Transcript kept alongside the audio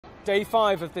Day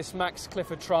 5 of this Max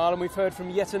Clifford trial, and we've heard from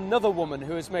yet another woman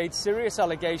who has made serious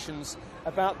allegations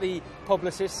about the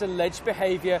publicist's alleged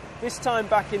behaviour, this time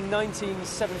back in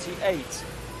 1978.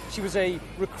 She was a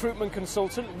recruitment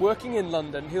consultant working in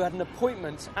London who had an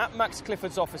appointment at Max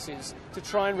Clifford's offices to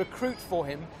try and recruit for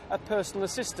him a personal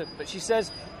assistant. But she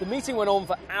says the meeting went on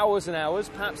for hours and hours,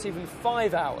 perhaps even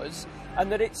 5 hours,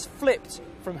 and that it's flipped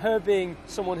from her being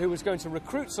someone who was going to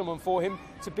recruit someone for him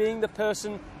to being the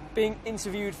person being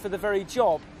interviewed for the very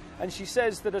job. And she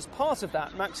says that as part of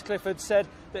that, Max Clifford said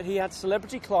that he had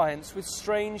celebrity clients with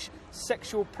strange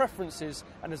sexual preferences,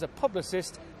 and as a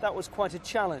publicist, that was quite a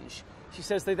challenge. She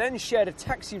says they then shared a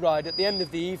taxi ride at the end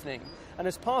of the evening, and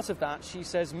as part of that, she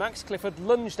says Max Clifford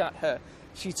lunged at her.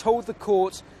 She told the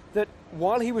court that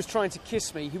while he was trying to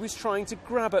kiss me, he was trying to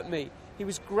grab at me. He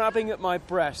was grabbing at my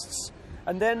breasts.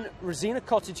 And then Rosina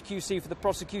Cottage QC for the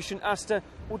prosecution asked her,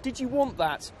 well, did you want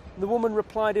that? And the woman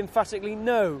replied emphatically,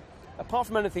 no. Apart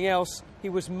from anything else, he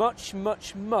was much,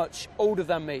 much, much older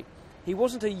than me. He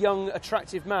wasn't a young,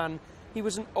 attractive man, he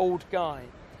was an old guy.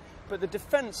 But the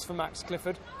defence for Max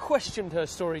Clifford questioned her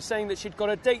story, saying that she'd got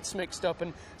her dates mixed up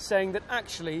and saying that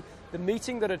actually the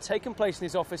meeting that had taken place in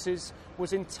his offices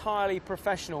was entirely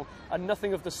professional and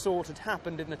nothing of the sort had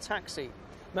happened in the taxi.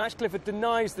 Max Clifford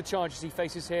denies the charges he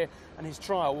faces here, and his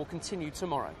trial will continue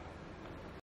tomorrow.